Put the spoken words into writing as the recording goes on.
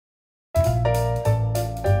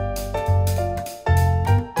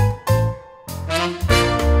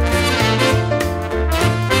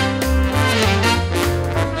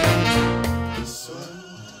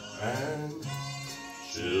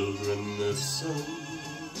listen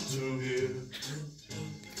to hear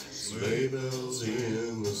sleigh bells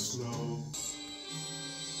in the snow.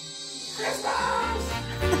 Christmas!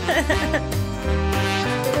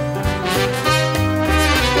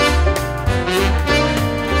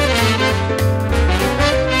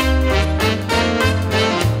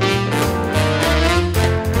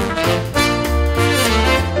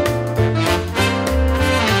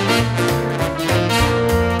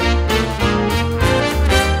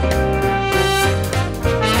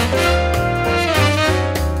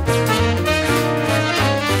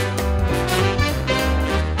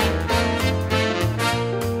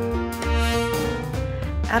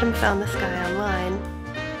 Adam found this guy online,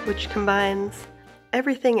 which combines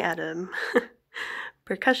everything Adam,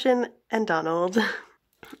 percussion and Donald.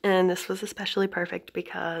 And this was especially perfect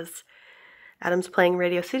because Adam's playing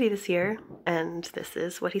Radio City this year, and this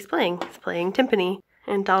is what he's playing. He's playing timpani,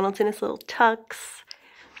 and Donald's in his little tux.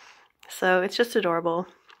 So it's just adorable.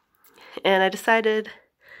 And I decided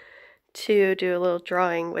to do a little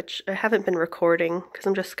drawing, which I haven't been recording because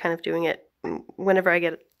I'm just kind of doing it whenever I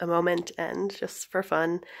get a moment and just for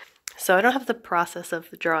fun. So I don't have the process of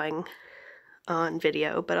the drawing on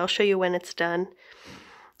video, but I'll show you when it's done.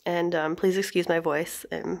 And please excuse my voice.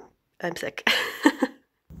 I'm sick.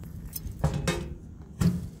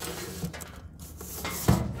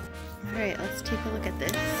 Alright, let's take a look at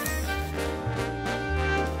this.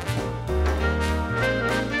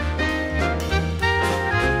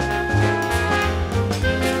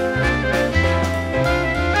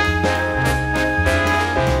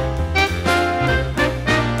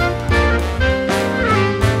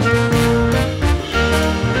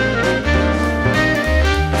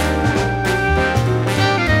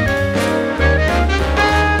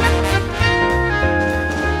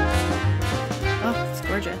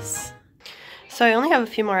 So I only have a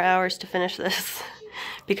few more hours to finish this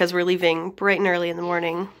because we're leaving bright and early in the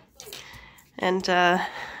morning. And I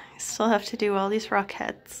still have to do all these rock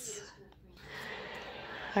heads.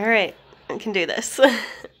 Alright, I can do this.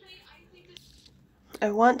 I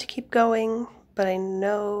want to keep going, but I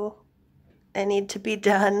know I need to be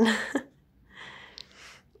done.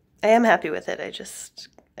 I am happy with it.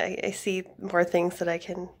 I see more things that I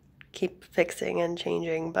can keep fixing and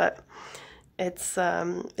changing, but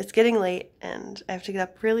it's getting late and I have to get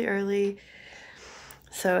up really early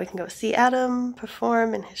so I can go see Adam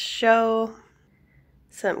perform in his show.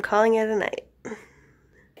 So I'm calling it a night.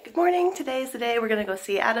 Good morning, today's the day we're gonna go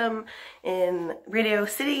see Adam in Radio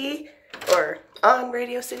City, or on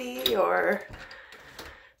Radio City, or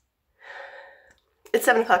it's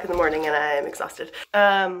 7 o'clock in the morning and I'm exhausted.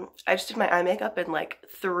 I just did my eye makeup in like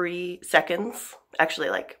 3 seconds,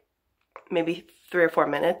 actually like maybe 3 or 4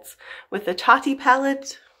 minutes with the Tati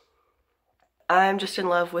palette. I'm just in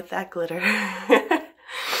love with that glitter.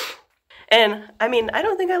 And I mean, I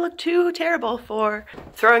don't think I look too terrible for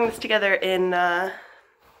throwing this together in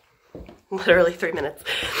literally 3 minutes.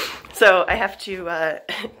 So I have to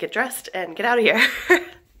get dressed and get out of here.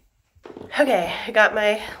 Okay, I got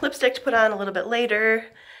my lipstick to put on a little bit later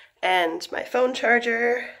and my phone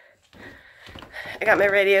charger. I got my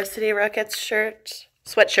Radio City Rockets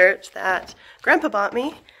sweatshirt that Grandpa bought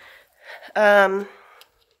me. Is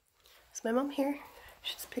my mom here?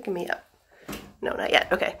 She's picking me up. No, not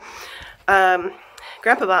yet. Okay.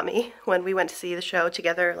 Grandpa bought me when we went to see the show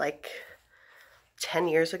together like 10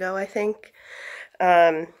 years ago, I think.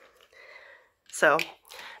 So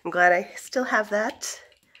I'm glad I still have that.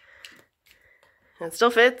 And it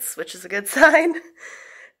still fits, which is a good sign.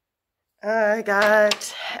 I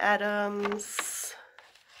got Adam's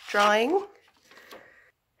drawing.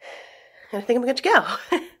 I think I'm good to go.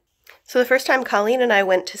 So the first time Colleen and I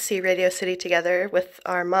went to see Radio City together with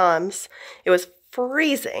our moms, it was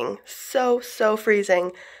freezing, so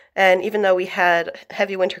freezing. And even though we had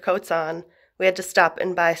heavy winter coats on, we had to stop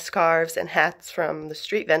and buy scarves and hats from the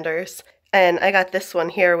street vendors. And I got this one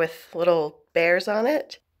here with little bears on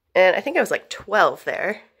it. And I think I was like 12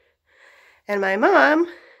 there. And my mom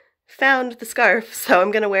found the scarf, so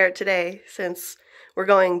I'm going to wear it today since we're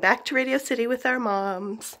going back to Radio City with our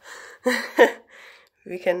moms.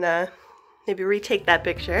 We can maybe retake that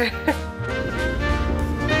picture.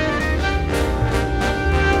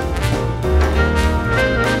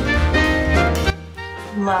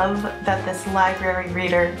 Love that this library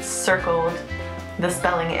reader circled the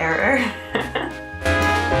spelling error.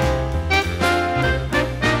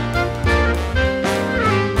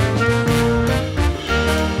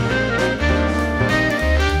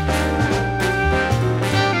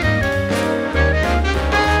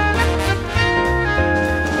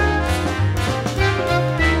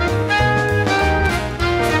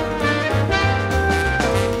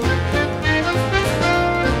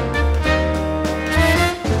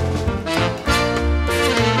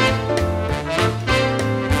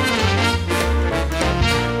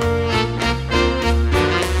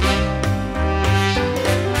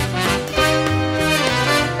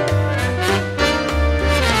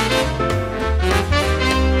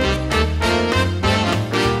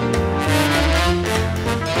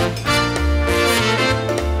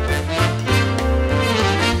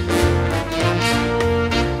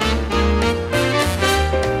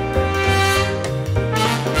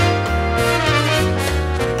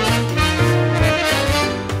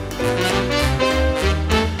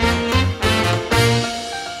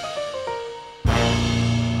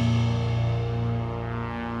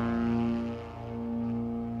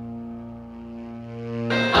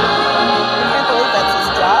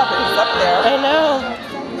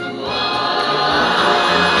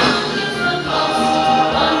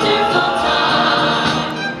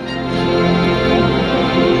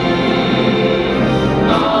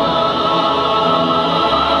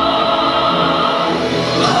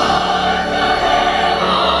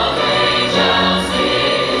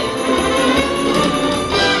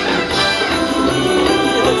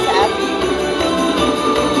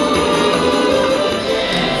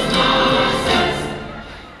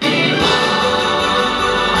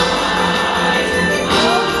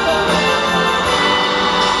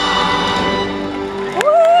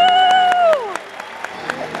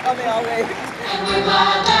 I'll wait. And we're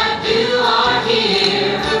glad that you are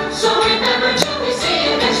here. So remember till we see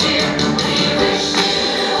you next year. We wish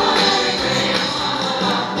you a Merry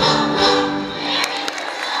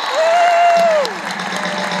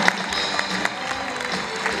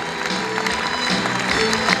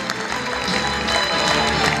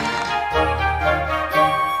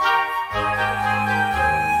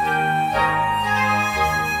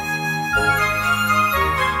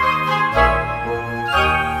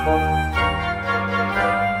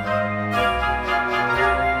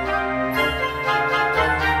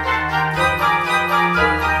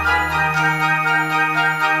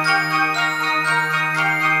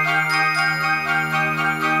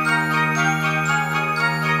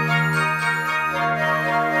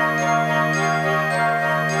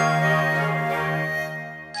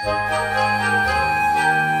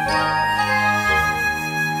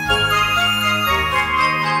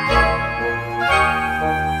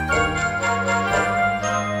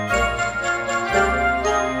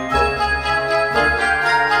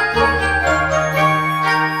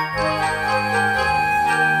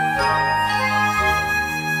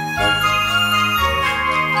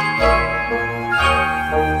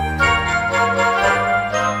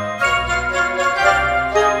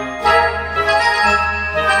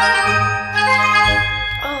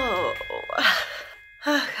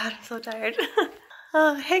Tired.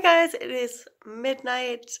 Hey guys, it is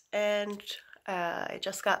midnight and I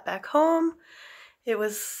just got back home. It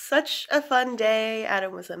was such a fun day.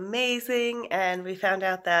 Adam was amazing, and we found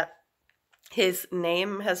out that his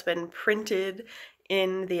name has been printed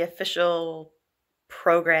in the official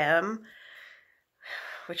program,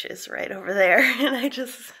 which is right over there, and I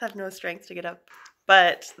just have no strength to get up.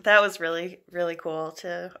 But that was really, really cool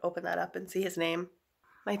to open that up and see his name.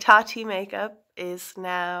 My Tati makeup is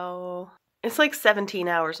now, it's like 17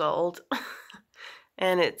 hours old,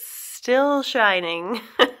 and it's still shining.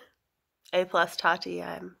 A+ Tati,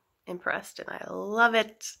 I'm impressed and I love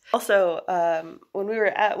it. Also, when we were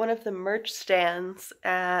at one of the merch stands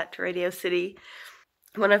at Radio City,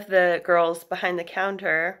 one of the girls behind the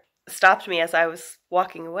counter stopped me as I was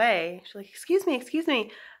walking away. She's like, excuse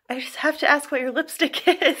me, I just have to ask what your lipstick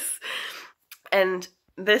is. And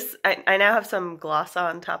this, I now have some gloss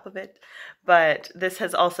on top of it, but this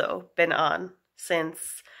has also been on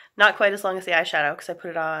since not quite as long as the eyeshadow, because I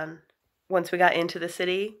put it on once we got into the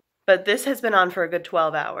city, but this has been on for a good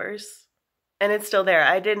 12 hours and it's still there.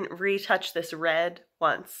 I didn't retouch this red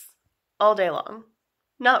once all day long,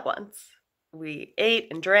 not once. We ate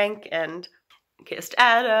and drank and kissed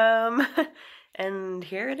Adam and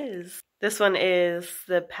here it is. This one is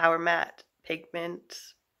the Power Matte Pigment,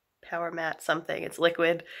 Power Matte something. It's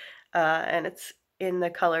liquid and it's in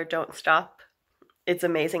the color Don't Stop. It's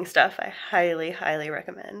amazing stuff. I highly, highly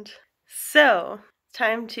recommend. So, it's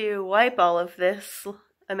time to wipe all of this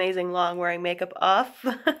amazing long wearing makeup off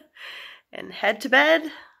and head to bed.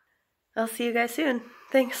 I'll see you guys soon.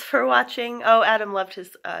 Thanks for watching. Oh, Adam loved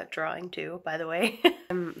his drawing too, by the way.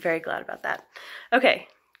 I'm very glad about that. Okay,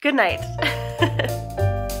 good night.